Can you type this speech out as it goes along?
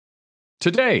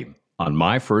Today on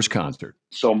My First Concert.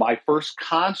 So my first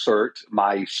concert,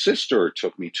 my sister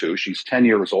took me to. She's 10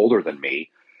 years older than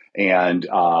me. And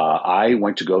I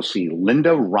went to go see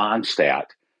Linda Ronstadt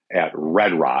at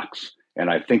Red Rocks.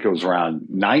 And I think it was around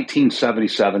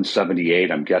 1977,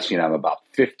 78. I'm guessing I'm about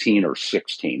 15 or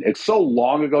 16. It's so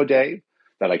long ago, Dave,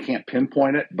 that I can't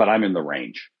pinpoint it, but I'm in the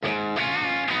range.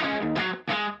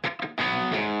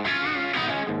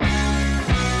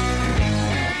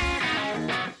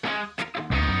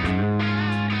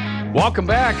 Welcome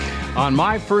back on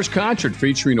My First Concert,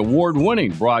 featuring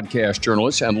award-winning broadcast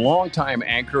journalist and longtime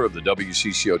anchor of the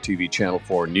WCCO TV Channel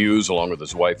 4 News, along with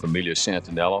his wife, Amelia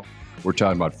Santinello. We're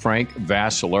talking about Frank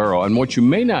Vascellaro. And what you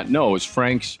may not know is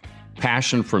Frank's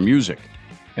passion for music.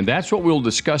 And that's what we'll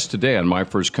discuss today on My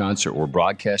First Concert. We're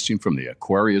broadcasting from the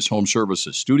Aquarius Home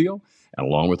Services studio. And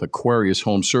along with Aquarius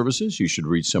Home Services, you should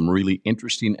read some really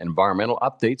interesting environmental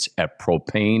updates at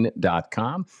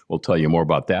propane.com. We'll tell you more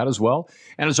about that as well.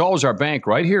 And as always, our bank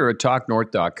right here at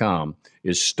talknorth.com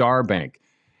is Star Bank.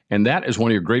 And that is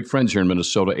one of your great friends here in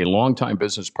Minnesota, a longtime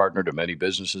business partner to many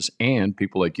businesses and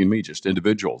people like you and me, just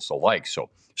individuals alike. So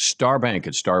Star Bank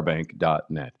at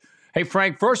starbank.net. Hey,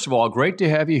 Frank, first of all, great to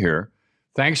have you here.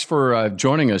 Thanks for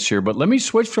joining us here. But let me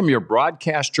switch from your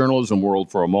broadcast journalism world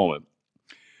for a moment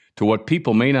to what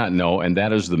people may not know, and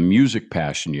that is the music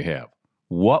passion you have.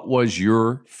 What was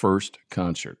your first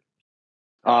concert?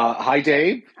 Hi,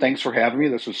 Dave. Thanks for having me.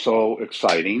 This is so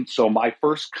exciting. So my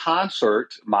first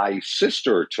concert, my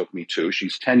sister took me to.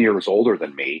 She's 10 years older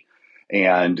than me.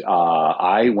 And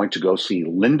I went to go see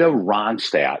Linda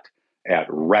Ronstadt at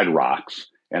Red Rocks.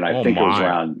 And I think it was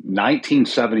around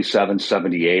 1977,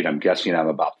 78. I'm guessing I'm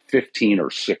about 15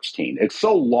 or 16. It's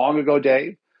so long ago,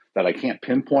 Dave, that I can't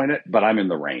pinpoint it, but I'm in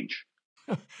the range.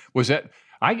 Was that,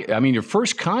 I mean, your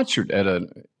first concert at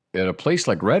a place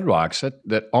like Red Rocks,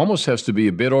 that almost has to be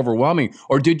a bit overwhelming.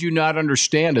 Or did you not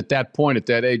understand at that point, at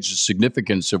that age, the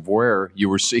significance of where you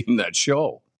were seeing that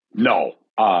show? No,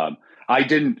 I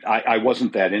didn't. I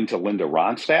wasn't that into Linda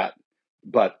Ronstadt,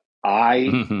 but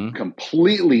I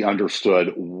completely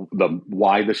understood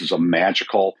why this is a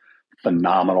magical,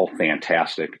 phenomenal,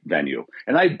 fantastic venue.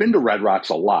 And I'd been to Red Rocks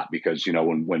a lot because, you know,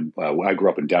 when I grew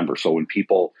up in Denver, so when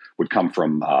people would come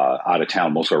from out of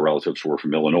town, most of our relatives were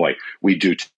from Illinois, we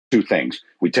do two things.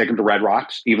 We'd take them to Red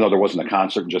Rocks, even though there wasn't a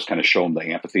concert, and just kind of show them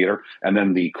the amphitheater. And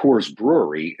then the Coors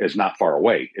Brewery is not far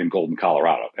away in Golden,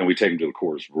 Colorado, and we take them to the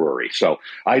Coors Brewery. So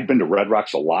I'd been to Red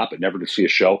Rocks a lot, but never to see a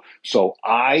show. So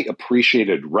I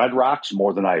appreciated Red Rocks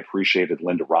more than I appreciated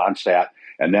Linda Ronstadt.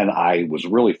 And then I was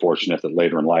really fortunate that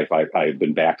later in life, I've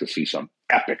been back to see some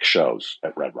epic shows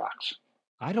at Red Rocks.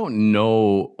 I don't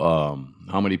know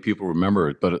how many people remember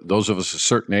it, but those of us a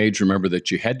certain age remember that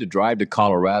you had to drive to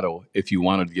Colorado if you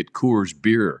wanted to get Coors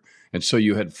beer. And so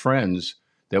you had friends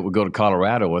that would go to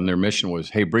Colorado and their mission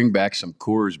was, hey, bring back some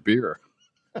Coors beer.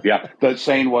 Yeah, the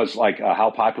saying was like,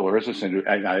 how popular is this? And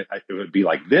it would be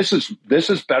like, this is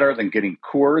better than getting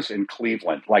Coors in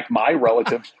Cleveland. Like my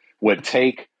relatives would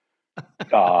fill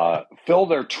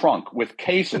their trunk with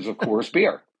cases of Coors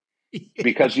beer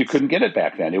because you couldn't get it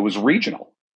back then. It was regional.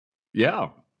 Yeah.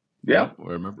 I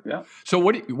remember. Yeah. So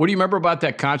what do you remember about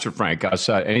that concert, Frank?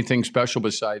 Anything special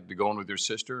besides going with your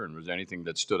sister? And was there anything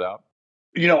that stood out?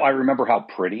 You know, I remember how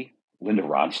pretty Linda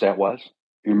Ronstadt was.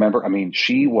 You remember? I mean,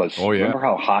 she was, remember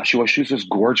how hot she was? She was just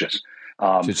gorgeous. She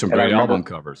had some great album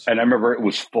covers. And I remember it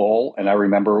was full. And I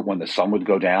remember when the sun would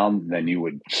go down, then you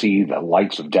would see the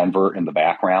lights of Denver in the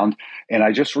background. And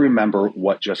I just remember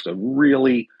what just a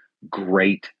really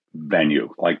great venue.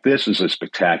 Like, this is a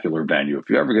spectacular venue. If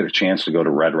you ever get a chance to go to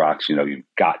Red Rocks, you know, you've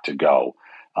got to go.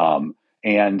 And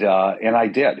I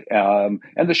did.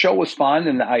 And the show was fun.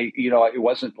 And it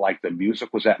wasn't like the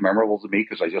music was that memorable to me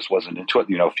because I just wasn't into it.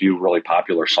 You know, a few really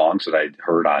popular songs that I'd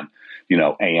heard on,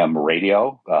 AM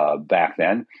radio back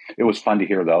then. It was fun to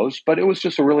hear those, but it was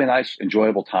just a really nice,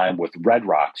 enjoyable time with Red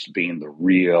Rocks being the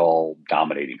real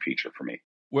dominating feature for me.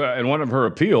 Well, and one of her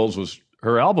appeals was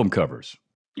her album covers.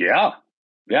 Yeah.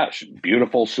 She's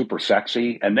beautiful, super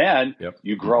sexy. And then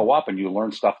you grow up and you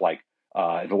learn stuff like,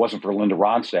 if it wasn't for Linda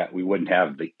Ronstadt, we wouldn't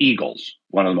have the Eagles,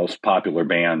 one of the most popular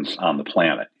bands on the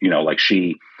planet. You know, like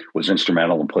she was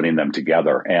instrumental in putting them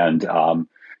together. And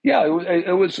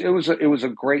it was a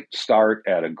great start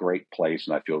at a great place,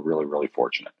 and I feel really, really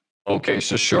fortunate. Okay,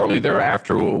 so shortly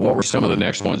thereafter, what were some of the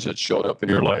next ones that showed up in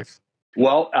your life?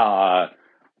 Well,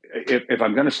 if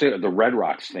I'm going to say the Red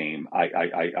Rocks theme,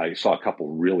 I saw a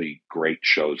couple really great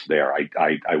shows there.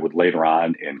 I would later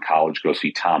on in college go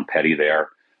see Tom Petty there.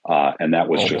 And that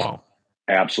was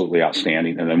absolutely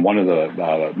outstanding. And then one of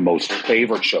the most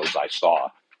favorite shows I saw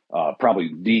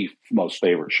probably the most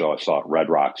favorite show I saw at Red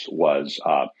Rocks was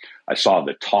I saw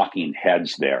the Talking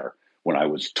Heads there when I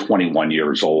was 21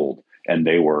 years old, and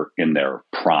they were in their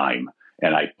prime.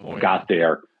 And I got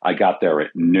there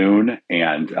at noon,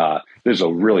 and this is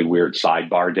a really weird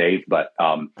sidebar, Dave, but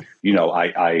I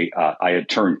had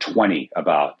turned 20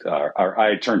 or I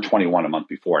had turned 21 a month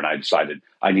before, and I decided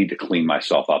I need to clean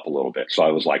myself up a little bit. So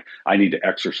I was like, I need to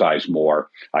exercise more.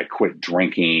 I quit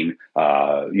drinking,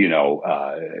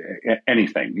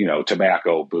 anything,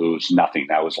 tobacco, booze, nothing.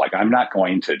 I was like, I'm not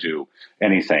going to do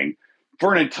anything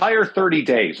for an entire 30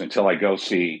 days until I go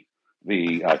see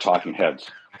the Talking Heads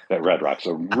at Red Rocks.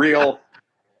 A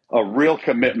real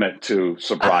commitment to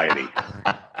sobriety.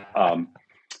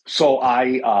 So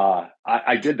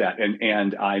I did that,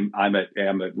 and I'm at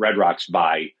Red Rocks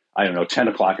by 10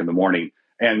 o'clock in the morning,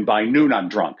 and by noon I'm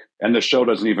drunk, and the show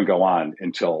doesn't even go on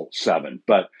until 7.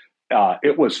 But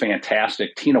it was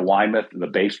fantastic. Tina Weymouth, the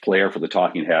bass player for the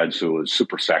Talking Heads, who was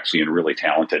super sexy and really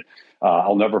talented.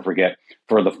 I'll never forget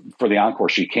for the encore,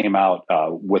 she came out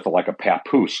with like a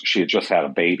papoose. She had just had a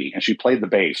baby, and she played the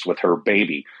bass with her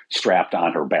baby strapped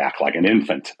on her back like an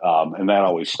infant. And that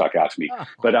always stuck out to me.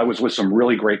 But I was with some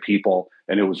really great people,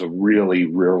 and it was a really,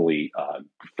 really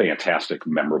fantastic,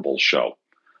 memorable show.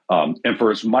 And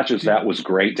for as much as that was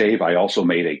great, Dave, I also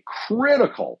made a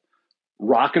critical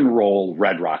rock and roll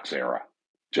Red Rocks era.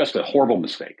 Just a horrible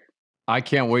mistake. I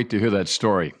can't wait to hear that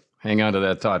story. Hang on to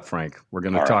that thought, Frank. We're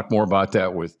going to talk more about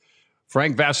that with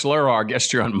Frank Vascellaro, our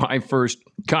guest here on My First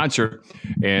Concert.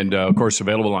 And, of course,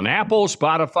 available on Apple,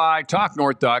 Spotify,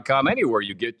 TalkNorth.com, anywhere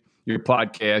you get your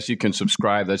podcast. You can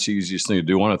subscribe. That's the easiest thing to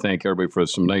do. I want to thank everybody for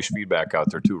some nice feedback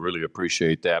out there, too. Really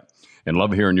appreciate that and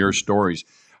love hearing your stories.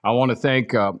 I want to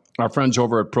thank our friends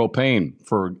over at Propane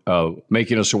for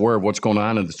making us aware of what's going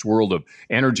on in this world of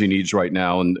energy needs right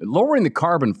now and lowering the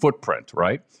carbon footprint,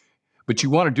 right? But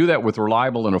you want to do that with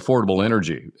reliable and affordable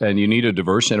energy, and you need a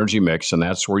diverse energy mix, and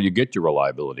that's where you get your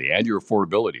reliability and your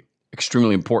affordability.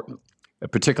 Extremely important,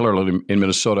 particularly in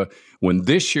Minnesota, when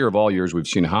this year of all years we've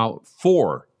seen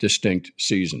 4 distinct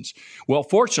seasons. Well,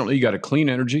 fortunately, you got a clean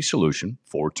energy solution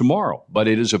for tomorrow, but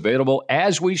it is available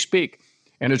as we speak,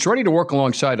 and it's ready to work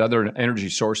alongside other energy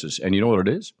sources. And you know what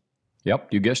it is? Yep,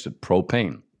 you guessed it,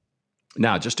 propane.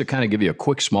 Now, just to kind of give you a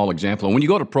quick, small example, and when you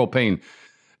go to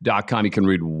propane.com, you can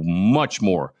read much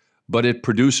more, but it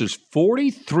produces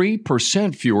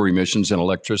 43% fewer emissions than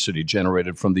electricity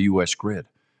generated from the U.S. grid.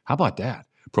 How about that?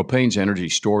 Propane's energy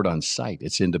stored on site.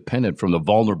 It's independent from the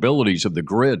vulnerabilities of the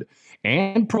grid.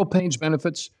 And propane's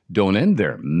benefits don't end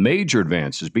there. Major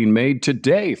advances being made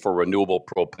today for renewable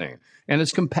propane. And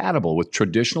it's compatible with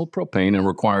traditional propane and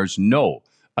requires no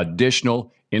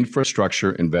additional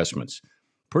infrastructure investments.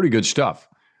 Pretty good stuff.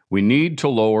 We need to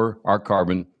lower our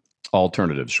carbon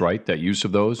alternatives, right? That use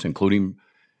of those, including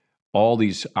all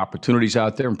these opportunities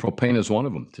out there, and propane is one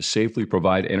of them, to safely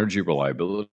provide energy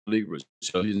reliability,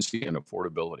 resiliency, and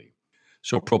affordability.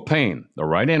 So propane, the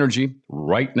right energy,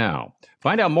 right now.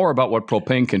 Find out more about what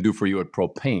propane can do for you at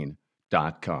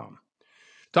propane.com.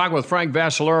 Talking with Frank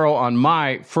Vascellaro on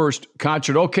My First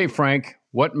Concert. Okay, Frank,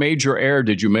 what major error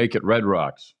did you make at Red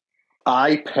Rocks?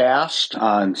 I passed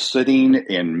on sitting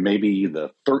in maybe the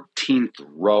 13th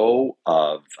row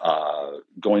of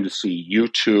going to see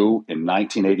U2 in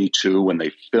 1982 when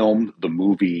they filmed the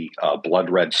movie Blood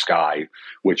Red Sky,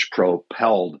 which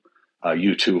propelled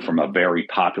U2 from a very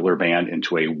popular band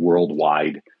into a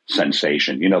worldwide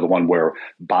sensation. You know, the one where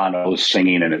Bono's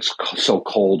singing and it's so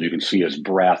cold you can see his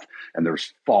breath and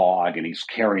there's fog and he's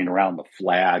carrying around the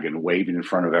flag and waving in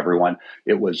front of everyone.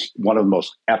 It was one of the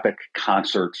most epic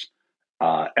concerts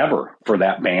ever for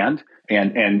that band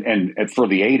and for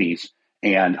the 80s.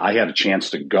 And I had a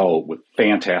chance to go with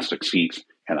fantastic seats,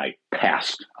 and I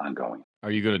passed on going.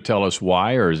 Are you going to tell us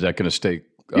why, or is that going to stay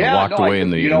locked away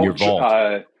in your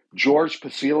vault? George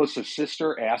Pasilis'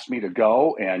 sister asked me to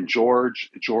go, and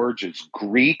George is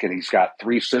Greek, and he's got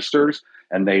 3 sisters,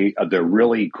 and they're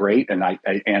really great. And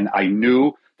I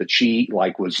knew that she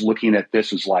was looking at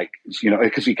this as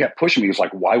because he kept pushing me. He was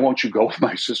like, "Why won't you go with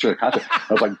my sister to the concert?"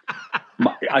 I was like,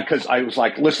 because I was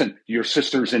like, "Listen, your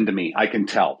sister's into me. I can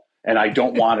tell, and I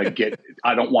don't want to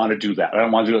I don't want to do that. I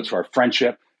don't want to do it to our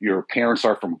friendship. Your parents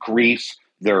are from Greece.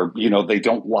 They're they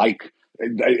don't like."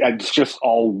 It's just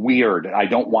all weird. I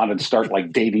don't want to start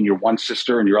dating your one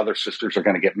sister and your other sisters are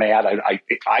going to get mad.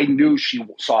 I knew she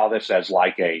saw this as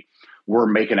we're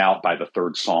making out by the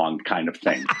 3rd song kind of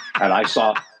thing. And I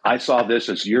saw this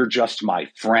as you're just my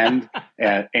friend.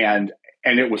 And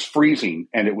it was freezing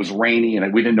and it was rainy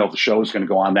and we didn't know if the show was going to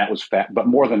go on. That was but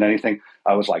more than anything,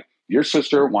 I was like, your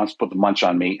sister wants to put the munch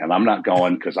on me, and I'm not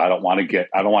going because I don't want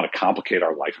to complicate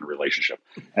our life and relationship.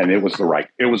 And it was the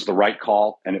right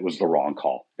call, and it was the wrong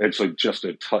call. It's like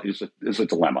it's a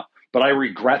dilemma. But I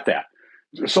regret that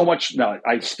so much. Now,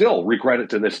 I still regret it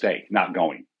to this day, not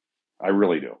going. I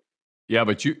really do. Yeah,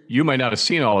 but you might not have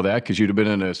seen all of that because you'd have been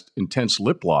in an intense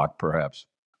lip lock, perhaps.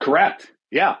 Correct.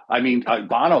 Yeah. I mean,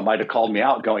 Bono might have called me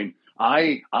out going,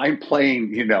 I'm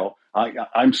playing,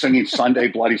 I'm singing Sunday,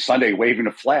 Bloody Sunday, waving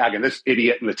a flag, and this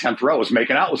idiot in the 10th row is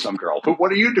making out with some girl. But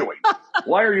what are you doing?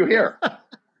 Why are you here?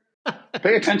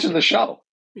 Pay attention to the show.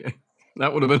 Yeah,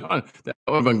 that would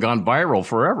have been gone viral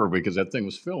forever because that thing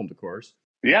was filmed, of course.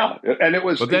 Yeah, and it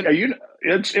was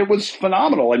it was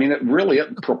phenomenal. I mean,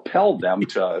 it propelled them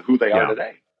to who they are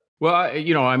today. Well,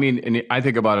 and I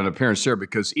think about an appearance there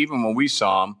because even when we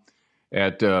saw them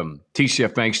at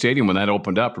TCF Bank Stadium when that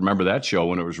opened up, remember that show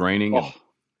when it was raining and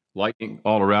lightning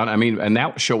all around? I mean, and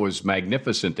that show was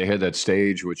magnificent. They had that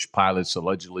stage which pilots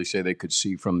allegedly say they could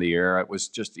see from the air. It was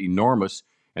just enormous,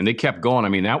 and they kept going. I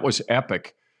mean, that was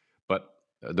epic. But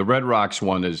the Red Rocks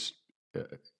one is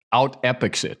out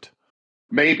epics it.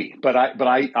 Maybe, but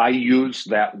I use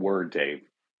that word, Dave,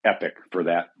 epic, for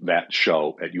that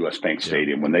show at US Bank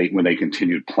Stadium when they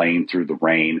continued playing through the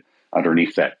rain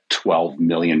underneath that $12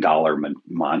 million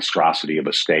monstrosity of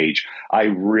a stage. I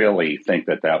really think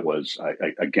that was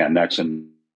again, that's in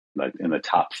the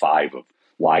top 5 of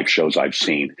live shows I've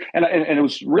seen, and it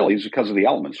was because of the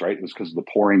elements, right? It was because of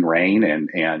the pouring rain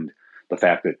and the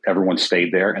fact that everyone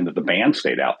stayed there and that the band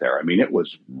stayed out there. I mean, it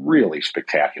was really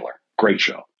spectacular. Great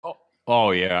show.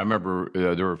 Oh, yeah. I remember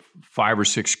there were 5 or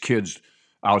 6 kids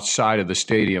outside of the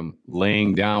stadium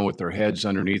laying down with their heads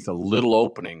underneath a little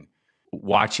opening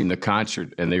watching the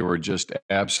concert, and they were just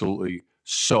absolutely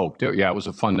soaked. Yeah, it was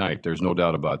a fun night. There's no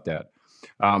doubt about that.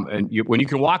 When you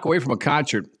can walk away from a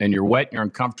concert and you're wet and you're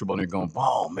uncomfortable and you're going,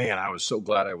 oh, man, I was so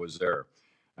glad I was there.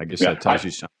 I guess that tells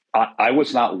you something. I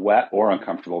was not wet or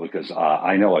uncomfortable because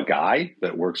I know a guy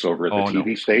that works over at the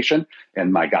TV station,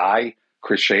 and my guy,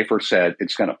 Chris Schaefer, said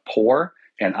it's going to pour,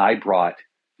 and I brought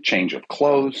change of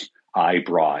clothes. I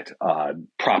brought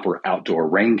proper outdoor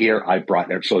rain gear.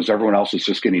 So as everyone else is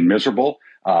just getting miserable,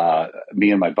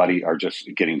 me and my buddy are just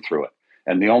getting through it.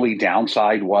 And the only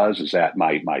downside is that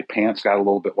my pants got a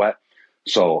little bit wet.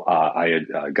 So I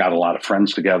had got a lot of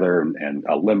friends together and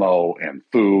a limo and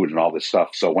food and all this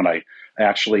stuff. So when I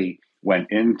actually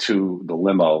went into the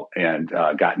limo and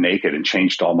got naked and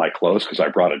changed all my clothes because I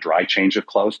brought a dry change of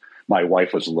clothes, my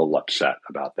wife was a little upset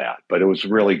about that. But it was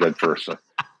really good for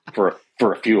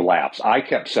a few laps. I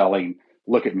kept selling,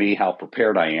 look at me, how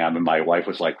prepared I am. And my wife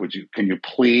was like, can you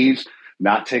please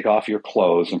not take off your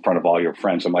clothes in front of all your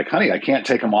friends? I'm like, honey, I can't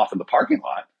take them off in the parking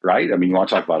lot, right? I mean, you want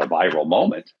to talk about a viral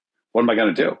moment. What am I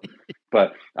going to do?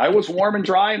 But I was warm and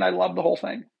dry, and I loved the whole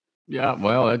thing. Yeah,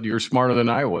 well, you're smarter than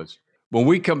I was. When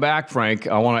we come back, Frank,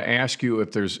 I want to ask you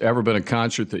if there's ever been a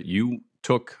concert that you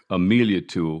took Amelia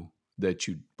to that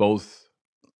you both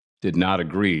did not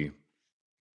agree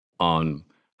on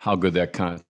how good that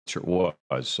concert was.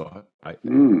 So I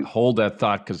hold that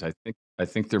thought because I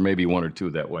think there may be one or two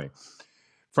that way.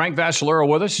 Frank Vascellaro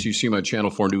with us. You see him on Channel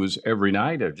 4 News every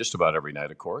night, or just about every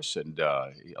night, of course, and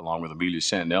along with Amelia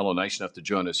Santinello, nice enough to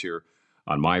join us here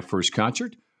on My First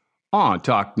Concert on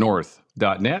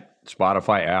TalkNorth.net,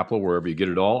 Spotify, Apple, wherever you get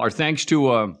it all. Our thanks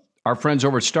to our friends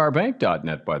over at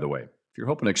StarBank.net, by the way. If you're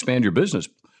hoping to expand your business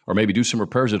or maybe do some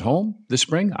repairs at home this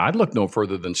spring, I'd look no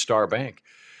further than StarBank.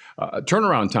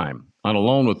 Turnaround time on a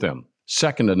loan with them,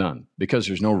 second to none, because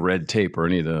there's no red tape or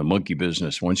any of the monkey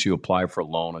business. Once you apply for a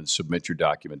loan and submit your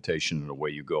documentation, and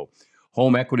away you go.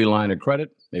 Home equity line of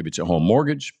credit, maybe it's a home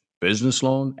mortgage, business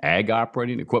loan, ag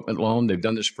operating, equipment loan. They've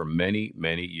done this for many,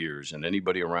 many years, and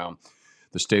anybody around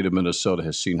the state of Minnesota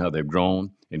has seen how they've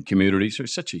grown in communities. They're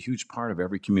such a huge part of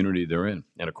every community they're in.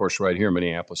 And, of course, right here in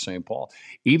Minneapolis, St. Paul,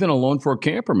 even a loan for a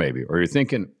camper maybe, or you're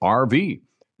thinking RV,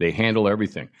 they handle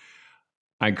everything.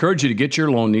 I encourage you to get your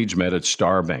loan needs met at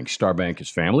StarBank. StarBank is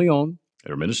family-owned.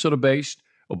 They're Minnesota-based.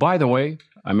 Oh, by the way,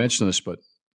 I mentioned this, but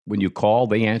when you call,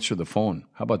 they answer the phone.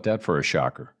 How about that for a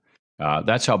shocker?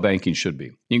 That's how banking should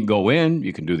be. You can go in.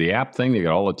 You can do the app thing. They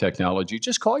got all the technology.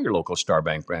 Just call your local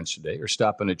StarBank branch today or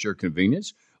stop in at your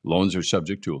convenience. Loans are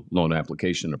subject to loan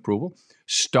application and approval.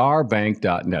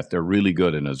 StarBank.net. They're really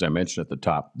good. And as I mentioned at the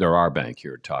top, they're our bank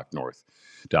here at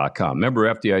TalkNorth.com.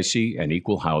 Member FDIC and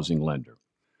equal housing lender.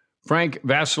 Frank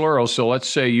Vascellaro, so let's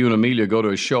say you and Amelia go to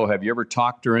a show. Have you ever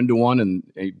talked her into one and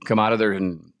come out of there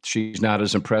and she's not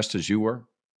as impressed as you were?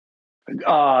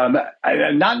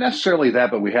 Not necessarily that,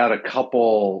 but we had a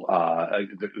couple,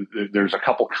 there's a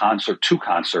couple two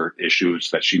concert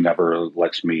issues that she never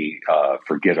lets me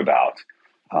forget about.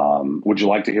 Would you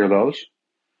like to hear those?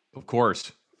 Of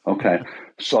course. Okay.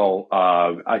 So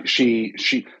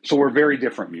so we're very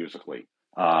different musically.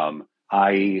 I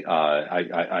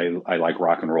like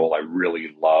rock and roll. I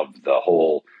really love the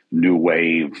whole new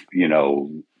wave,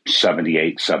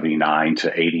 78, 79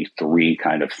 to 83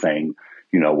 kind of thing,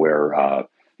 where,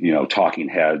 Talking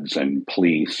Heads and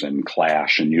Police and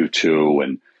Clash and U2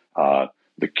 and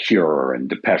The Cure and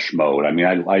Depeche Mode. I mean,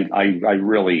 I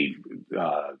really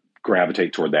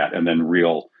gravitate toward that, and then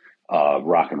real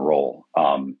rock and roll,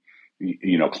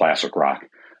 classic rock.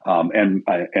 And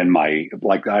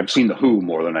I've seen the Who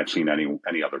more than I've seen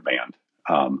any other band.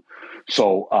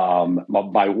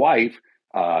 My wife,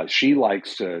 she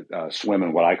likes to swim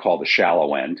in what I call the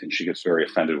shallow end, and she gets very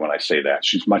offended when I say that.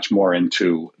 She's much more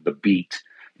into the beat,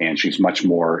 and she's much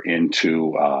more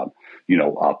into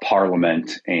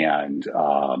Parliament and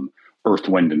Earth,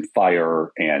 Wind and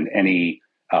Fire and any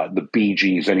the Bee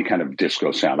Gees, any kind of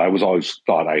disco sound. I was always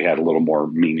thought I had a little more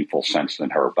meaningful sense than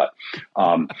her, but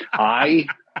I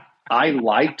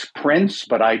liked Prince,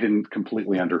 but I didn't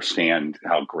completely understand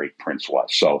how great Prince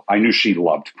was. So I knew she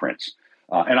loved Prince,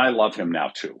 and I love him now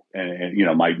too. And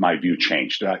my view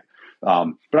changed. But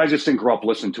I just didn't grow up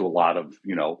listening to a lot of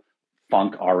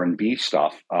funk R&B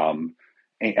stuff.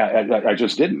 I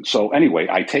just didn't. So anyway,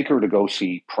 I take her to go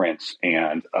see Prince,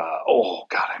 and oh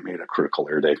God, I made a critical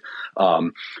error, Dave.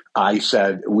 I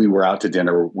said, we were out to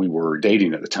dinner. We were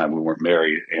dating at the time. We weren't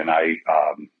married, and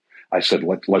I said,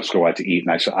 let's go out to eat.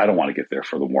 And I said, I don't want to get there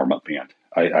for the warm up band.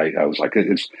 I was like,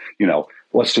 it's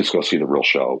let's just go see the real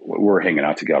show. We're hanging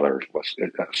out together.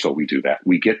 So we do that.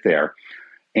 We get there,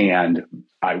 and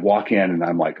I walk in, and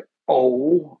I'm like,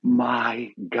 oh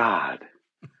my God.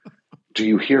 Do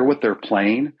you hear what they're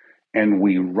playing? And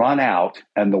we run out,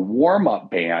 and the warm-up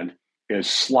band is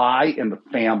Sly and the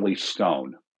Family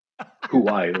Stone, who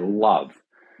I love.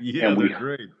 Yeah, and they're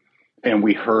great. And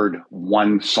we heard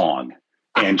one song,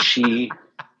 and she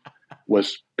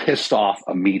was pissed off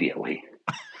immediately.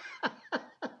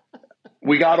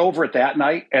 We got over it that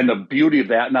night, and the beauty of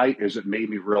that night is it made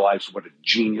me realize what a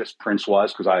genius Prince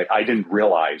was, because I didn't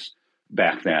realize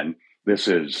back then, this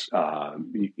is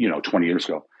 20 years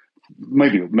ago,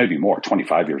 maybe more,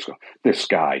 25 years ago. This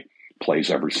guy plays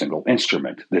every single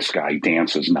instrument. This guy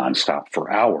dances nonstop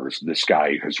for hours. This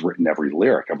guy has written every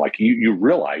lyric. I'm like, you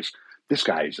realize this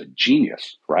guy is a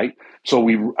genius, right? So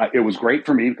it was great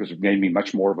for me because it made me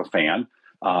much more of a fan.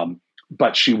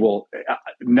 But she will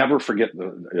never forget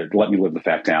let me live the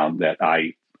fact down that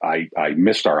I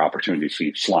missed our opportunity to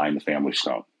see Sly and the Family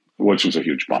Stone, which was a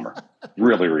huge bummer.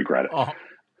 Really regret it. Oh.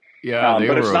 Yeah,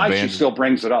 but it's nice she still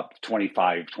brings it up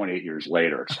 25, 28 years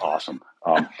later. It's awesome.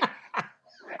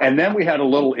 And then we had a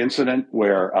little incident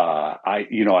where I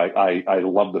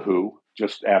love the Who,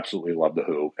 just absolutely love the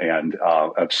Who, and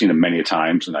I've seen them many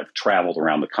times, and I've traveled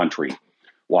around the country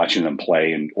watching them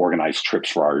play and organized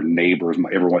trips for our neighbors.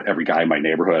 Every guy in my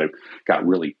neighborhood got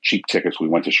really cheap tickets. We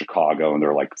went to Chicago, and there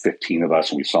were like 15 of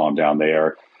us, and we saw them down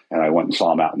there. And I went and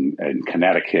saw him out in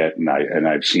Connecticut, and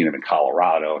I've seen him in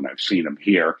Colorado, and I've seen him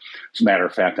here. As a matter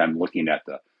of fact, I'm looking at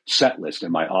the set list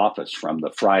in my office from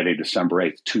the Friday, December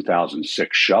 8th,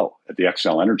 2006 show at the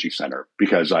XL Energy Center,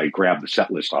 because I grabbed the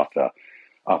set list off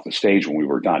the stage when we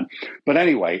were done. But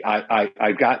anyway,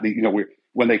 I got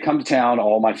when they come to town,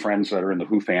 all my friends that are in the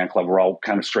Who fan club, we're all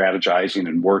kind of strategizing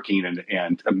and working.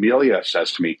 And Amelia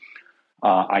says to me,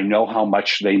 I know how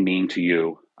much they mean to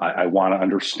you. I want to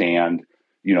understand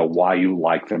why you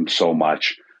like them so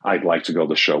much. I'd like to go to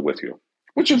the show with you,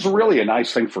 which is really a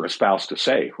nice thing for a spouse to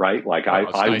say, right? Like,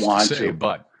 I want to,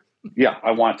 but yeah,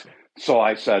 I want. So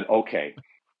I said, okay.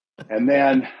 And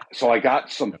then, so I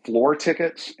got some floor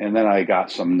tickets, and then I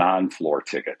got some non-floor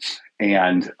tickets.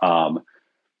 And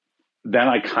then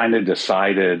I kind of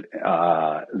decided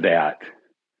that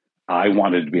I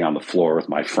wanted to be on the floor with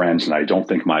my friends, and I don't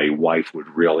think my wife would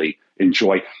really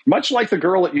enjoy, much like the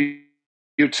girl at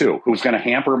U2, who was going to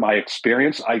hamper my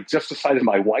experience. I just decided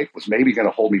my wife was maybe going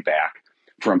to hold me back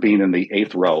from being in the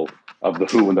 8th row of the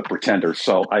Who and the Pretenders.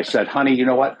 So I said, honey, you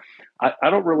know what?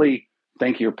 I don't really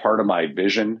think you're part of my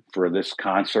vision for this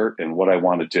concert and what I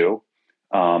want to do.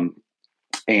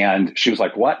 And she was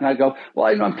like, what? And I go, well,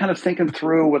 I'm kind of thinking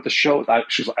through what the show,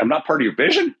 she's like, I'm not part of your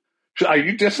vision? Are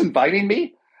you disinviting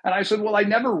me? And I said, well, I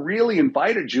never really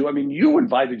invited you. I mean, you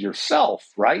invited yourself,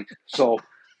 right? So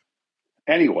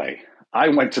anyway, I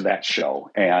went to that show,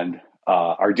 and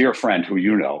our dear friend who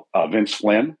Vince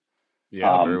Flynn.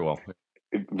 Yeah, very well.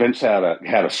 Vince had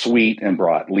a suite and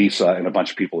brought Lisa and a bunch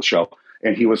of people to the show.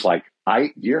 And he was like,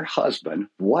 your husband,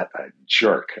 what a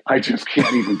jerk. I just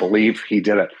can't even believe he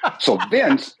did it. So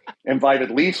Vince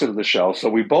invited Lisa to the show. So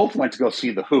we both went to go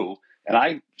see the Who. And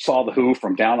I saw The Who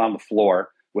from down on the floor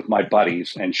with my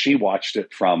buddies, and she watched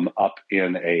it from up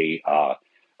in a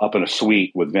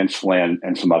suite with Vince Flynn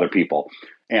and some other people.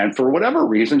 And for whatever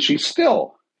reason, she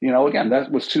still, again,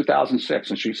 that was 2006,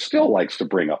 and she still likes to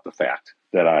bring up the fact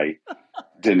that I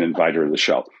didn't invite her to the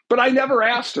show. But I never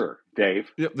asked her,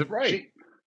 Dave. Yeah, right.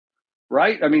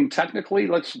 Right? I mean, technically,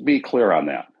 let's be clear on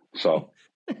that. So,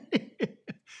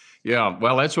 yeah,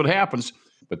 well, that's what happens.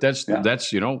 But that's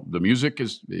the music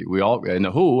is, we all, and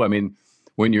The Who, I mean,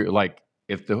 when you're like,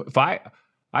 if I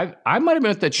might have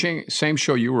been at that same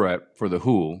show you were at for The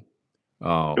Who.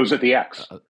 It was at the X.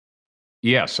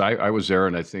 Yes, I was there,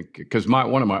 and I think, because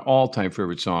one of my all-time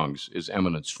favorite songs is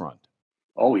Eminence Front.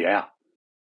 Oh, yeah.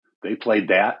 They played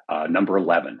that, number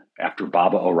 11, after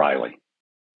Baba O'Reilly.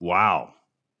 Wow.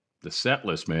 The set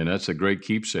list, man, that's a great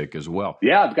keepsake as well.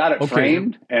 Yeah, I've got it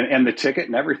framed and the ticket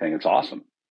and everything. It's awesome.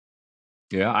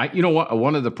 Yeah,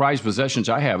 one of the prized possessions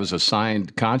I have is a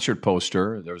signed concert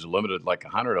poster. There was a limited, like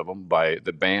 100 of them, by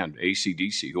the band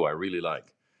AC/DC, who I really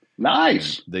like.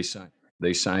 Nice. And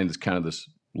they signed this kind of this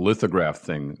lithograph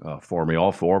thing for me,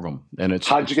 all 4 of them. And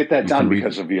how'd you get that done?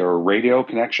 Because of your radio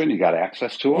connection, you got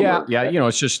access to them? Yeah.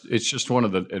 It's just one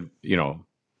of the,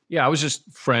 it was just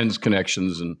friends,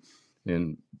 connections,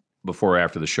 and before or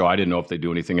after the show, I didn't know if they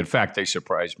do anything. In fact, they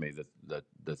surprised me that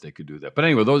they could do that. But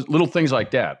anyway, those little things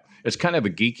like that, it's kind of a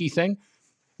geeky thing,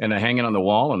 and I hang it on the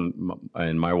wall.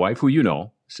 And my wife, who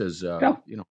says, does that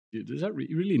you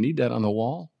really need that on the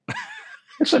wall?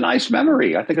 It's a nice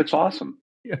memory. I think it's awesome.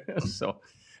 Yeah. So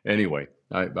anyway,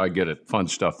 I get it. Fun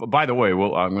stuff. By the way,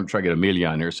 I'm going to try to get Amelia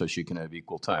on here so she can have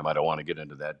equal time. I don't want to get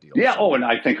into that deal. Yeah. And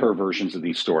I think her versions of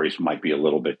these stories might be a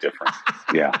little bit different.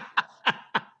 Yeah.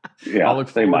 Yeah, I'll look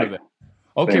forward to that.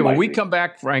 Okay, when we come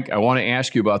back, Frank, I want to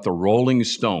ask you about the Rolling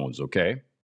Stones, okay?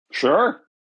 Sure.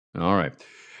 All right.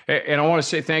 And I want to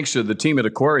say thanks to the team at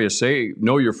Aquarius. They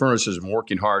know your furnace has been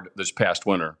working hard this past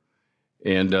winter,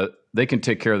 and they can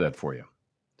take care of that for you.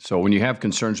 So when you have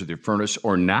concerns with your furnace,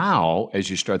 or now as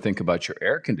you start thinking about your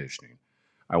air conditioning,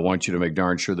 I want you to make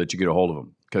darn sure that you get a hold of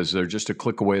them, because they're just a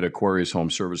click away at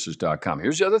AquariusHomeservices.com.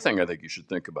 Here's the other thing I think you should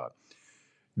think about.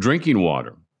 Drinking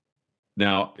water.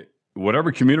 Now,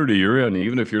 whatever community you're in,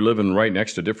 even if you're living right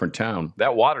next to a different town,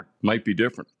 that water might be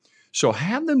different. So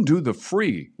have them do the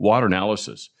free water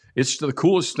analysis. It's the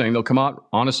coolest thing. They'll come out,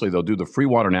 honestly, they'll do the free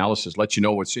water analysis, let you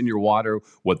know what's in your water,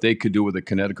 what they could do with the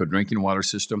Connecticut drinking water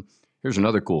system. Here's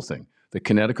another cool thing. The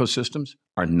Connecticut systems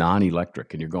are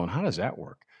non-electric, and you're going, how does that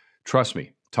work? Trust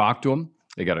me, talk to them.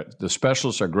 The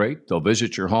specialists are great. They'll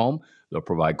visit your home. They'll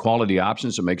provide quality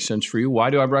options that make sense for you. Why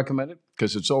do I recommend it?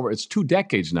 Because it's 2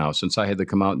 decades now since I had to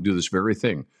come out and do this very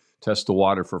thing, test the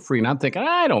water for free. And I'm thinking,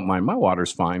 I don't mind. My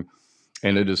water's fine.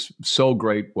 And it is so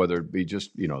great, whether it be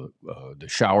just, the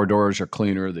shower doors are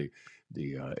cleaner.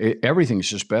 Everything's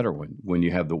just better when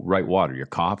you have the right water. Your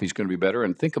coffee's going to be better.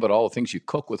 And think about all the things you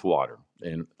cook with water.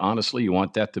 And honestly, you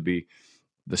want that to be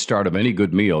the start of any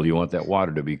good meal. You want that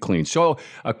water to be clean. So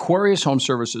Aquarius Home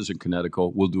Services in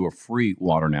Connecticut will do a free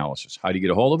water analysis. How do you get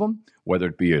a hold of them? Whether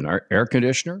it be an air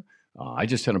conditioner. I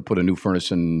just had them put a new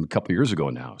furnace in a couple years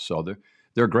ago now. So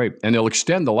they're great. And they'll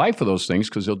extend the life of those things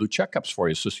because they'll do checkups for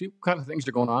you. So see what kind of things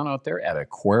are going on out there at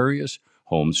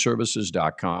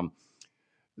AquariusHomeservices.com.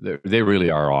 They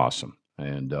really are awesome.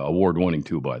 And award-winning,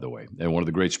 too, by the way. And one of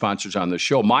the great sponsors on this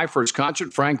show, My First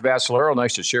Concert, Frank Vascellaro.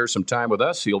 Nice to share some time with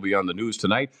us. He'll be on the news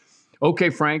tonight. Okay,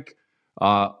 Frank,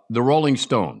 the Rolling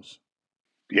Stones.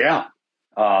 Yeah.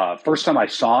 First time I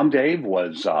saw him, Dave,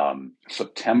 was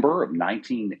September of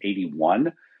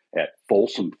 1981 at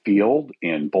Folsom Field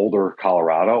in Boulder,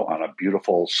 Colorado on a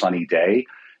beautiful sunny day.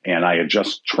 And I had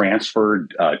just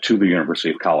transferred to the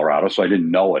University of Colorado, so I didn't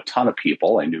know a ton of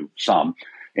people. I knew some.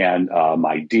 And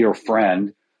my dear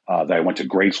friend that I went to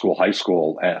grade school, high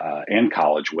school, and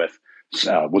college with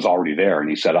was already there. And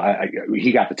he said,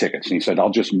 he got the tickets. And he said, I'll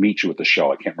just meet you at the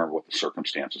show. I can't remember what the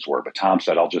circumstances were. But Tom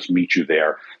said, I'll just meet you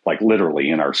there, like literally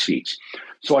in our seats.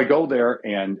 So I go there,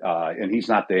 and he's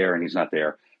not there, and he's not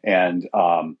there. And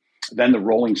then the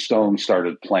Rolling Stones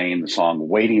started playing the song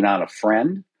Waiting on a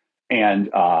Friend. And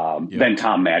then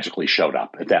Tom magically showed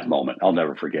up at that moment. I'll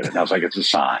never forget it. And I was like, it's a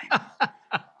sign.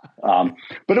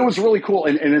 But it was really cool.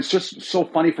 And it's just so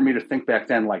funny for me to think back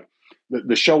then, like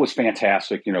the show was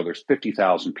fantastic. There's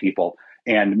 50,000 people,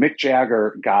 and Mick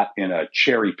Jagger got in a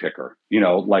cherry picker,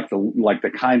 like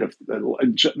the kind of,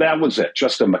 that was it,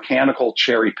 just a mechanical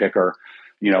cherry picker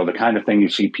the kind of thing you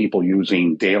see people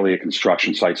using daily at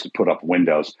construction sites to put up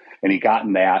windows. And he got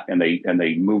in that, and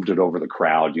they moved it over the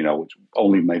crowd, which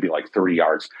only maybe like 30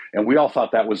 yards. And we all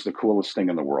thought that was the coolest thing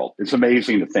in the world. It's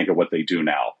amazing to think of what they do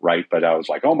now, right? But I was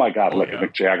like, oh my God, look at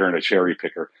Mick Jagger and a cherry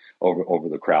picker over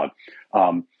the crowd.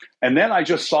 And then I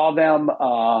just saw them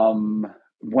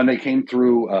when they came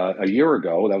through a year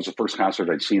ago. That was the first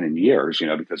concert I'd seen in years,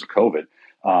 because of COVID.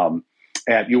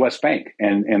 At US Bank.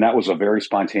 And that was a very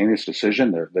spontaneous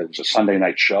decision. There was a Sunday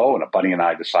night show, and a buddy and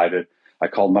I decided, I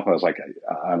called him up. I was like,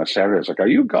 on a Saturday, I was like, are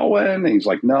you going? And he's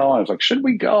like, no. I was like, should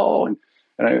we go? And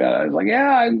I was like,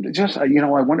 yeah, I'm just, I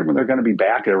wonder when they're going to be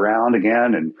back around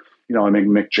again. And, I mean,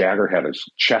 Mick Jagger had his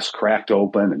chest cracked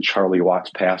open, and Charlie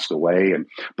Watts passed away.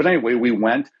 But anyway, we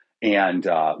went. And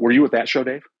were you at that show,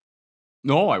 Dave?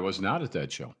 No, I was not at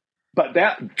that show. But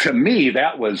that, to me,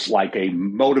 that was like a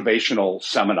motivational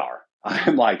seminar.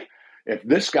 I'm like, if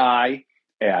this guy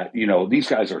these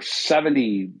guys are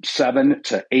 77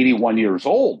 to 81 years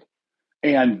old,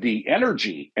 and the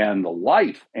energy and the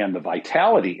life and the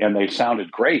vitality, and they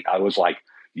sounded great. I was like,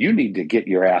 you need to get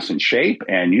your ass in shape,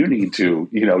 and you need to,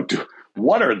 do,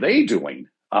 what are they doing?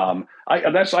 I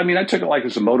took it like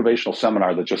as a motivational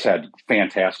seminar that just had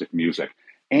fantastic music.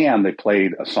 And they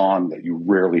played a song that you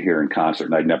rarely hear in concert,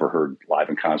 and I'd never heard live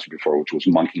in concert before, which was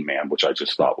Monkey Man, which I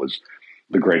just thought was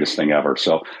the greatest thing ever.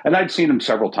 So, and I'd seen him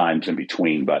several times in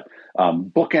between, but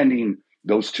bookending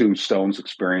those two Stones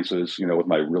experiences, with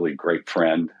my really great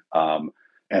friend, and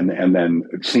then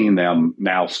seeing them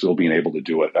now still being able to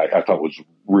do it, I thought was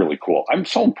really cool. I'm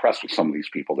so impressed with some of these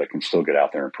people that can still get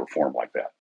out there and perform like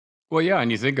that. Well, yeah,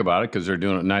 and you think about it, because they're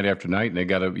doing it night after night, and they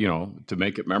got to, to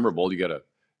make it memorable, you got to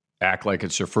act like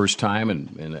it's their first time,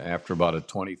 and after about a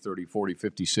 20, 30, 40,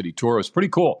 50 city tour, it's pretty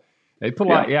cool. They put a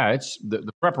lot. Yeah, it's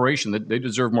the preparation. That they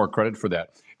deserve more credit for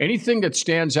that. Anything that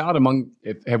stands out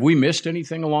have we missed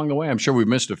anything along the way? I'm sure we've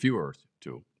missed a few or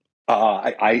two.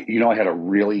 I had a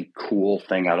really cool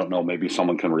thing. I don't know. Maybe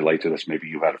someone can relate to this. Maybe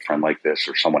you had a friend like this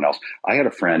or someone else. I had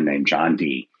a friend named John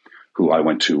D, who I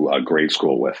went to grade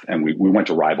school with, and we went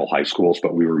to rival high schools,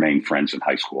 but we remained friends in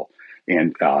high school.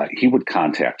 And he would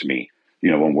contact me,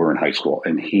 when we're in high school,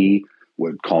 and he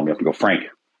would call me up and go, Frank,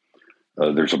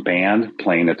 there's a band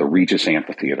playing at the Regis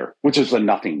Amphitheater, which is a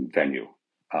nothing venue,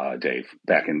 Dave,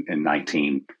 back in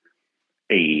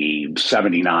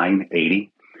 1979,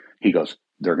 80. He goes,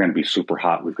 they're going to be super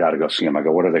hot. We've got to go see them. I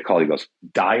go, what are they called? He goes,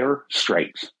 Dire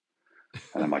Straits.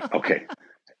 And I'm like, okay.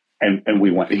 And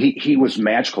we went. He was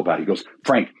magical about it. He goes,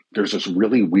 Frank, there's this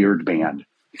really weird band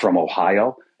from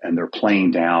Ohio, and they're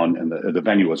playing down, and the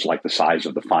venue was like the size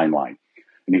of the Fine Line.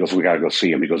 And he goes, we got to go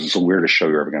see him. He goes, it's the weirdest show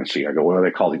you're ever going to see. I go, what are they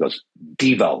called? He goes,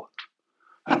 Devo.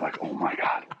 And I'm like, oh my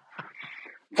God.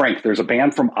 Frank, there's a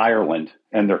band from Ireland,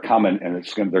 and they're coming, and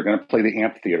they're going to play the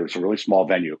amphitheater. It's a really small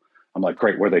venue. I'm like,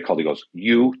 great. What are they called? He goes,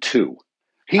 U2.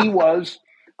 He was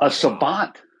a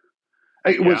savant.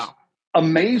 It was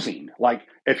amazing. Like,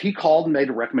 if he called and made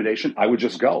a recommendation, I would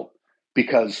just go,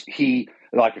 because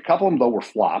like a couple of them, though, were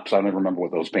flops. I don't even remember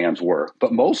what those bands were.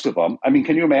 But most of them, I mean,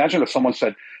 can you imagine if someone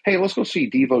said, hey, let's go see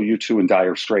Devo, U2, and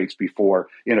Dire Straits before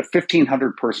in a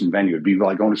 1,500-person venue? It'd be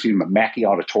like going to see them at Mackey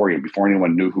Auditorium before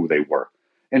anyone knew who they were.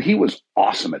 And he was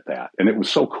awesome at that. And it was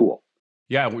so cool.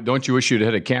 Yeah. Don't you wish you'd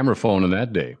had a camera phone in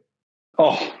that day?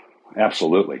 Oh,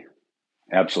 absolutely.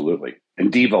 Absolutely.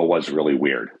 And Devo was really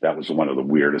weird. That was one of the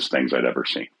weirdest things I'd ever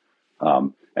seen.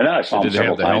 And then I saw him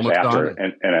several times after,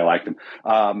 and I liked him.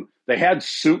 They had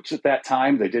suits at that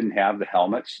time. They didn't have the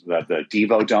helmets, the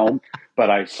Devo Dome. But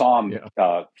I saw him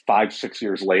 5-6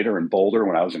 years later in Boulder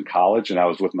when I was in college, and I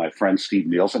was with my friend Steve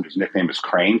Nielsen, whose nickname is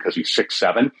Crane because he's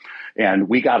 6'7", and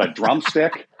we got a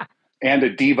drumstick and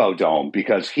a Devo Dome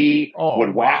because he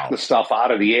would whack the stuff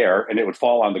out of the air and it would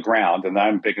fall on the ground, and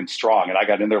I'm big and strong, and I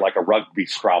got in there like a rugby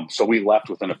scrum. So we left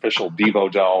with an official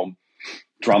Devo Dome,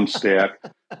 drumstick.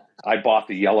 I bought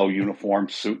the yellow uniform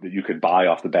suit that you could buy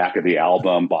off the back of the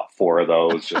album, bought 4 of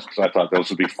those just because I thought those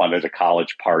would be fun at a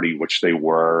college party, which they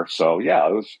were. So yeah,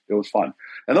 it was fun.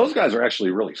 And those guys are actually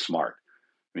really smart.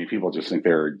 I mean, people just think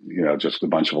they're, just a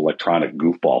bunch of electronic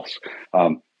goofballs.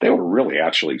 They were really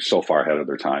actually so far ahead of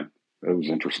their time. It was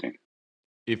interesting.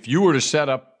 If you were to set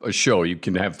up a show, you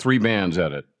can have 3 bands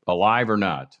at it, alive or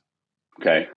not.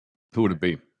 Okay. Who would it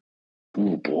be?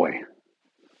 Oh boy.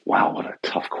 Wow. What a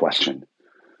tough question.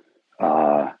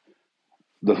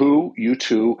 The Who,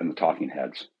 U2, and the Talking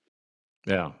Heads.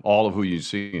 Yeah, all of who you've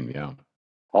seen. Yeah,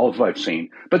 all of who I've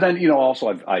seen. But then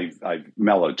also I've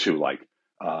mellowed too. Like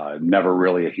never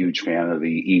really a huge fan of the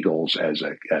Eagles as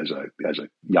a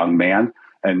young man,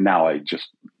 and now I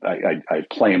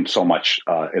play them so much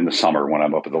in the summer when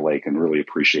I'm up at the lake and really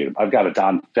appreciate them. I've got a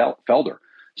Don Felder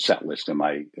set list in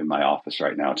my office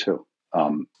right now too.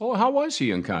 Oh, how was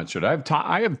he in concert?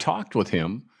 I have talked with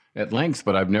him at length,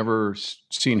 but I've never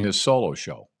seen his solo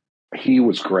show. He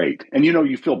was great. And,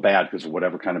 you feel bad because of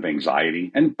whatever kind of anxiety.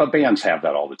 But bands have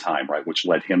that all the time, right? Which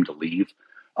led him to leave.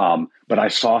 But I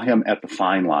saw him at the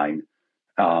Fine Line.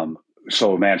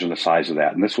 So imagine the size of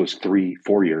that. And this was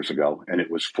 3-4 years ago. And it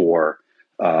was for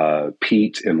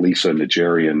Pete and Lisa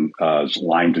Nigerian's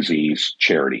Lyme disease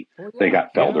charity. Oh, yeah. They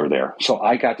got Felder there. So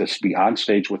I got to be on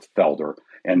stage with Felder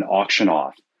and auction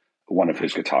off one of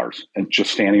his guitars. And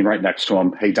just standing right next to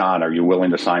him, hey, Don, are you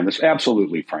willing to sign this?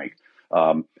 Absolutely, Frank.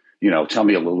 Tell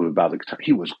me a little bit about the guitar.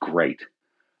 He was great.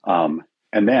 And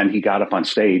then he got up on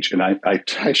stage, and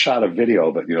I shot a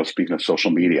video, but, speaking of social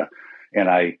media, and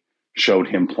I showed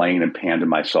him playing and panned to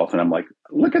myself. And I'm like,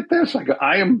 look at this.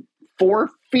 I am 4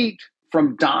 feet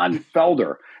from Don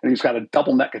Felder, and he's got a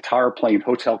double neck guitar playing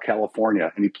Hotel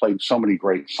California. And he played so many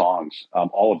great songs,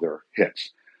 all of their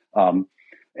hits.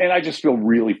 And I just feel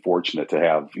really fortunate to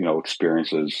have,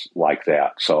 experiences like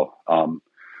that. So,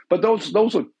 but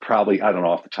those would probably, I don't know,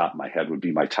 off the top of my head would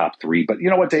be my top 3. But you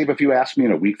know what, Dave, if you asked me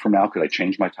in a week from now, could I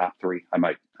change my top 3? I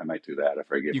might do that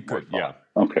if I get you could. Yeah.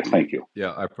 Okay. Thank you.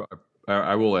 Yeah.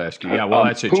 I will ask you. Yeah. Well,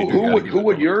 that's it. Who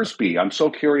would yours be? I'm so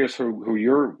curious who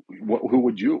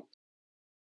would you?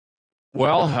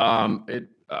 Well,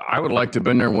 I would like to have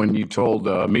been there when you told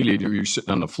Amelia you were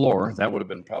sitting on the floor. That would have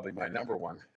been probably my number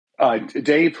one.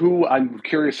 Dave, I'm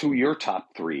curious who your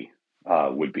top 3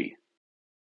 would be.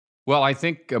 Well, I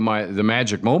think the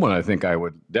magic moment I think I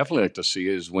would definitely like to see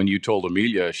is when you told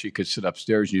Amelia she could sit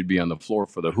upstairs and you'd be on the floor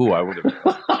for the Who. I would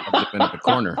have been in the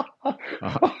corner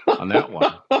on that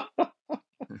one.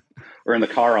 Or in the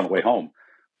car on the way home.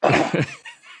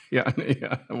 Yeah.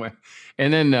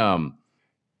 And then,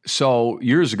 so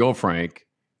years ago, Frank,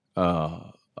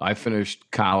 I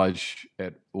finished college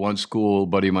at one school. A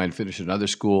buddy of mine finished another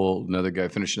school. Another guy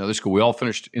finished another school. We all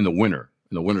finished in the winter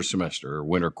semester or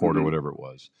winter quarter, whatever it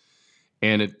was.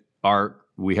 And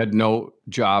we had no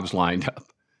jobs lined up.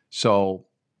 So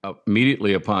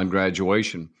immediately upon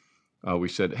graduation, we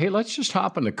said, hey, let's just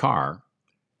hop in the car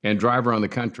and drive around the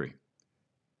country.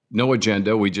 No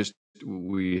agenda. We'd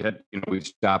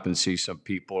stop and see some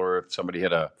people, or if somebody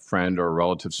had a friend or a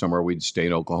relative somewhere, we'd stay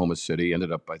in Oklahoma City.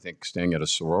 Ended up, I think, staying at a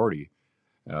sorority.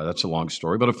 That's a long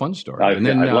story, but a fun story. I'd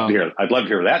love to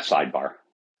hear that sidebar.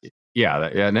 Yeah.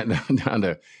 And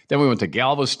then we went to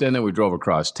Galveston. Then we drove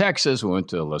across Texas. We went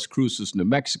to Las Cruces, New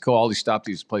Mexico. All these stopped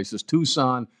these places.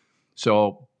 Tucson.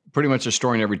 So pretty much a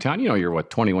story in every town. You're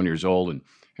 21 years old and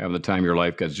having the time of your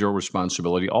life. Got zero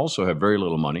responsibility. Also have very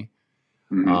little money.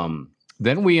 Mm-hmm.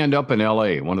 Then we end up in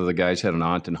L.A. One of the guys had an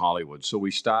aunt in Hollywood. So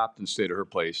we stopped and stayed at her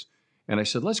place. And I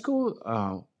said, let's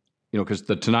go, because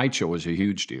the Tonight Show was a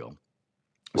huge deal.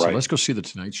 I said, let's go see the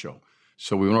Tonight Show.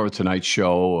 So we went over to the Tonight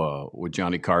Show with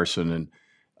Johnny Carson,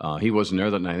 and he wasn't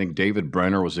there that night. I think David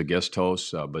Brenner was a guest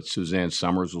host, but Suzanne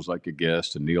Summers was like a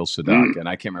guest, and Neil Sedaka, and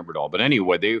I can't remember it all. But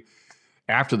anyway,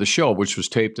 after the show, which was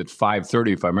taped at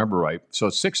 5:30, if I remember right. So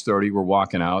at 6:30, we're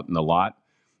walking out in the lot,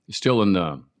 still in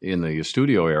the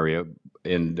studio area,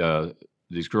 and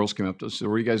these girls came up to us and said,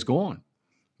 where are you guys going?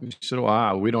 We said,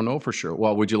 we don't know for sure.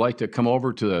 Well, would you like to come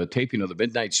over to the taping of the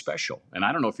Midnight Special? And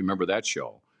I don't know if you remember that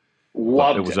show.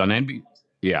 Loved it. It was on NBC.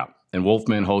 Yeah, and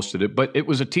Wolfman hosted it. But it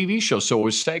was a TV show, so it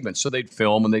was segments. So they'd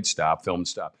film and they'd stop, film and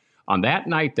stop. On that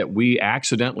night that we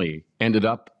accidentally ended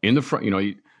up in the front,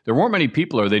 there weren't many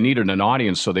people there. They needed an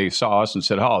audience, so they saw us and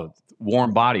said,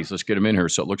 warm bodies, let's get them in here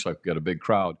so it looks like we've got a big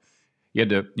crowd. You had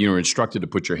to, you were instructed to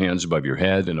put your hands above your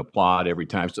head and applaud every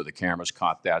time so the cameras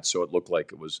caught that, so it looked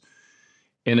like it was.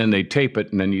 And then they'd tape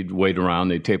it, and then you'd wait around.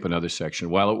 They'd tape another section.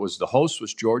 Well, the host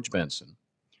was George Benson.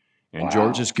 And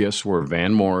George's guests were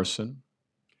Van Morrison,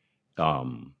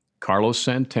 Carlos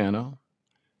Santana,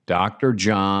 Dr.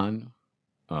 John,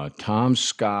 Tom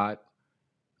Scott.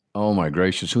 Oh, my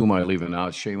gracious, who am I leaving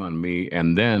out? Shame on me.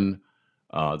 And then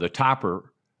the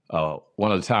topper,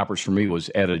 one of the toppers for me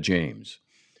was Etta James.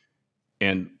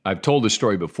 And I've told this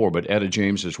story before, but Etta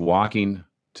James is walking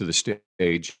to the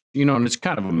stage, and it's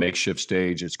kind of a makeshift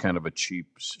stage. It's kind of a cheap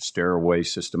stairway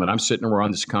system. And I'm sitting around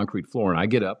on this concrete floor, and I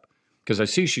get up because I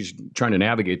see she's trying to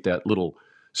navigate that little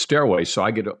stairway. So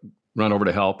I run over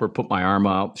to help her, put my arm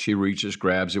out. She reaches,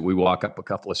 grabs it. We walk up a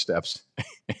couple of steps.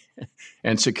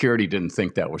 And security didn't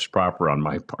think that was proper on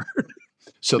my part.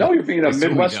 So you're being a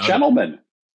Midwest gentleman.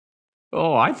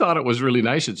 Oh, I thought it was really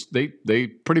nice. They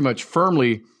pretty much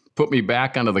firmly put me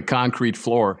back onto the concrete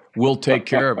floor. We'll take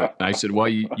care of it. And I said, well,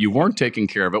 you weren't taking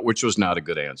care of it, which was not a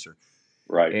good answer.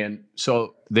 Right. And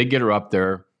so they get her up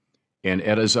there, and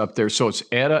Etta's up there. So it's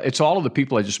Etta. It's all of the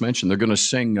people I just mentioned. They're going to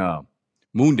sing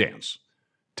Moondance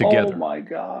together. Oh my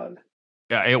God.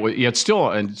 Yeah, it's still,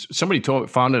 and somebody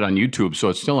found it on YouTube, so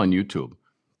it's still on YouTube.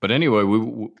 But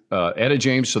anyway, Etta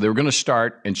James, so they were going to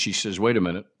start, and she says, wait a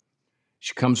minute.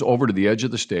 She comes over to the edge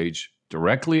of the stage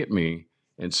directly at me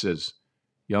and says,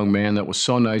 young man, that was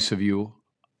so nice of you.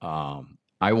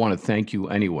 I want to thank you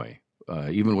anyway,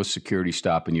 even with security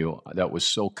stopping you. That was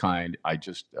so kind. I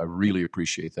really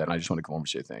appreciate that. And I just want to come over and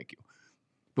say thank you.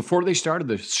 Before they started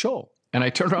the show. And I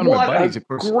turned around to my buddies. Of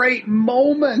course, great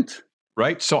moment.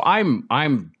 Right? So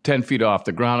I'm 10 feet off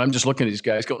the ground. I'm just looking at these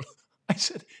guys going, I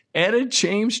said, Etta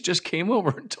James just came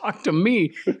over and talked to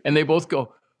me. And they both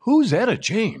go, who's Etta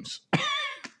James?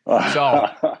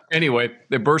 So anyway,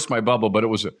 they burst my bubble, but it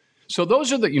was so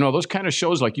those are those kind of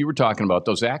shows like you were talking about,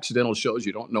 those accidental shows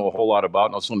you don't know a whole lot about.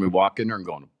 And all of a sudden we walk in there and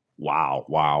going,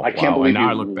 wow. I can't believe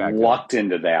you lucked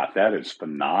into that. That is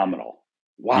phenomenal.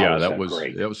 Wow. Yeah, that was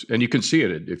great. And you can see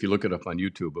it if you look it up on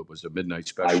YouTube. It was a midnight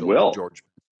special. I will. George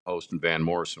host and Van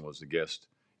Morrison was the guest.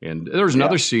 And there was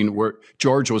another scene where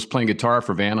George was playing guitar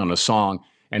for Van on a song.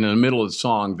 And in the middle of the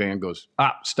song, Van goes,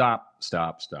 stop.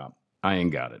 I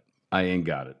ain't got it.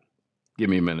 Give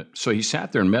me a minute. So he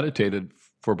sat there and meditated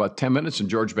for about 10 minutes. And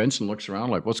George Benson looks around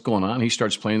like, what's going on? He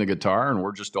starts playing the guitar and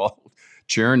we're just all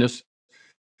cheering this.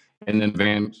 And then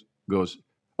Van goes,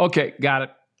 okay, got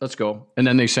it. Let's go. And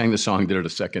then they sang the song, did it a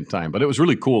second time. But it was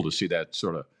really cool to see that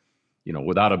sort of,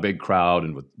 without a big crowd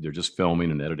and they're just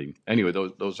filming and editing. Anyway,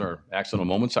 those are accidental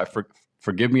moments.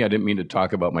 Forgive me. I didn't mean to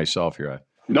talk about myself here.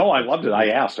 No, I loved it. I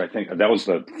asked. I think that was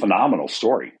the phenomenal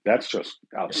story. That's just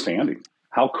outstanding.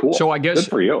 How cool. So I guess good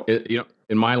for you.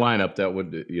 In my lineup, that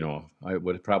would, I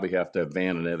would probably have to have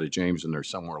Van and Etta James in there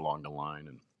somewhere along the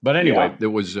line. But anyway,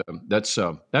 there was that's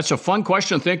a fun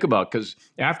question to think about because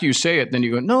after you say it, then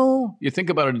you go, no. You think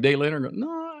about it a day later and go, no,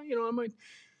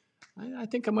 I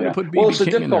think I might have put BB Well, it's a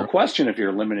King in there. difficult question if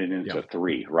you're limited into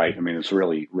three, right? I mean, it's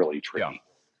really, really tricky,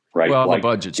 right? Well, the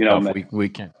budget stuff, we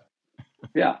can't.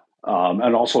 Yeah.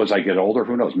 And also, as I get older,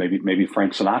 who knows? Maybe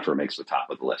Frank Sinatra makes the top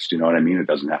of the list. You know what I mean? It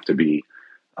doesn't have to be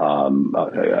a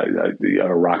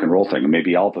rock and roll thing.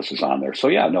 Maybe Elvis is on there. So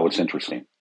yeah, no, it's interesting.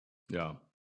 Yeah.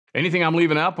 Anything I'm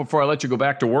leaving out before I let you go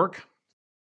back to work?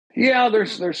 Yeah,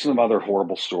 there's some other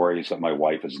horrible stories that my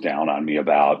wife is down on me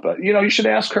about, but you should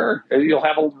ask her. You'll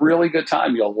have a really good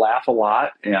time. You'll laugh a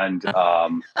lot, and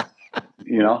I'm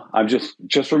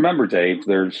just remember, Dave.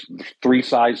 There's three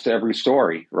sides to every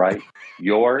story, right?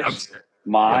 Yours,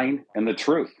 mine, and the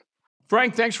truth.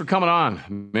 Frank, thanks for coming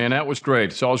on, man. That was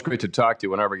great. It's always great to talk to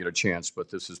you whenever I get a chance,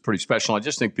 but this is pretty special. I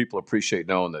just think people appreciate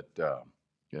knowing that.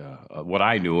 What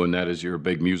I knew, and that is you're a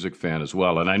big music fan as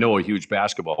well. And I know a huge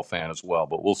basketball fan as well,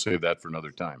 but we'll save that for another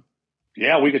time.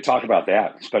 Yeah, we could talk about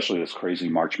that, especially this crazy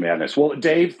March Madness. Well,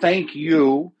 Dave, thank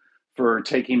you for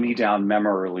taking me down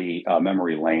memory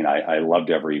lane. I loved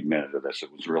every minute of this.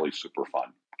 It was really super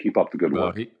fun. Keep up the good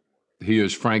work. He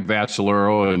is Frank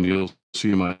Vascellaro, and you'll see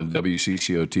him on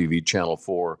WCCO TV, Channel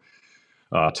 4.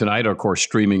 Tonight, of course,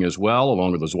 streaming as well,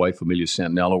 along with his wife, Amelia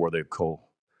Santinello, where they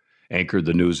anchored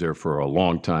the news there for a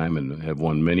long time and have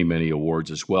won many, many awards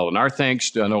as well. And our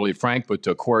thanks to not only Frank, but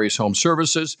to Aquarius Home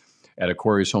Services at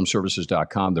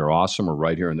AquariusHomeservices.com. They're awesome. We're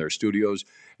right here in their studios.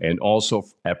 And also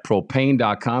at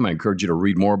propane.com. I encourage you to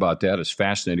read more about that. It's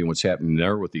fascinating what's happening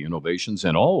there with the innovations.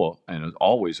 And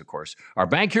always, of course, our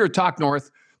bank here at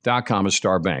TalkNorth.com is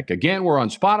Star Bank. Again, we're on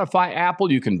Spotify,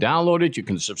 Apple. You can download it. You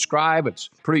can subscribe. It's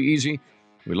pretty easy.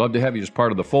 We'd love to have you as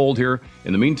part of the fold here.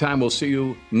 In the meantime, we'll see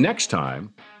you next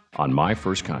time on My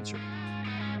First Concert.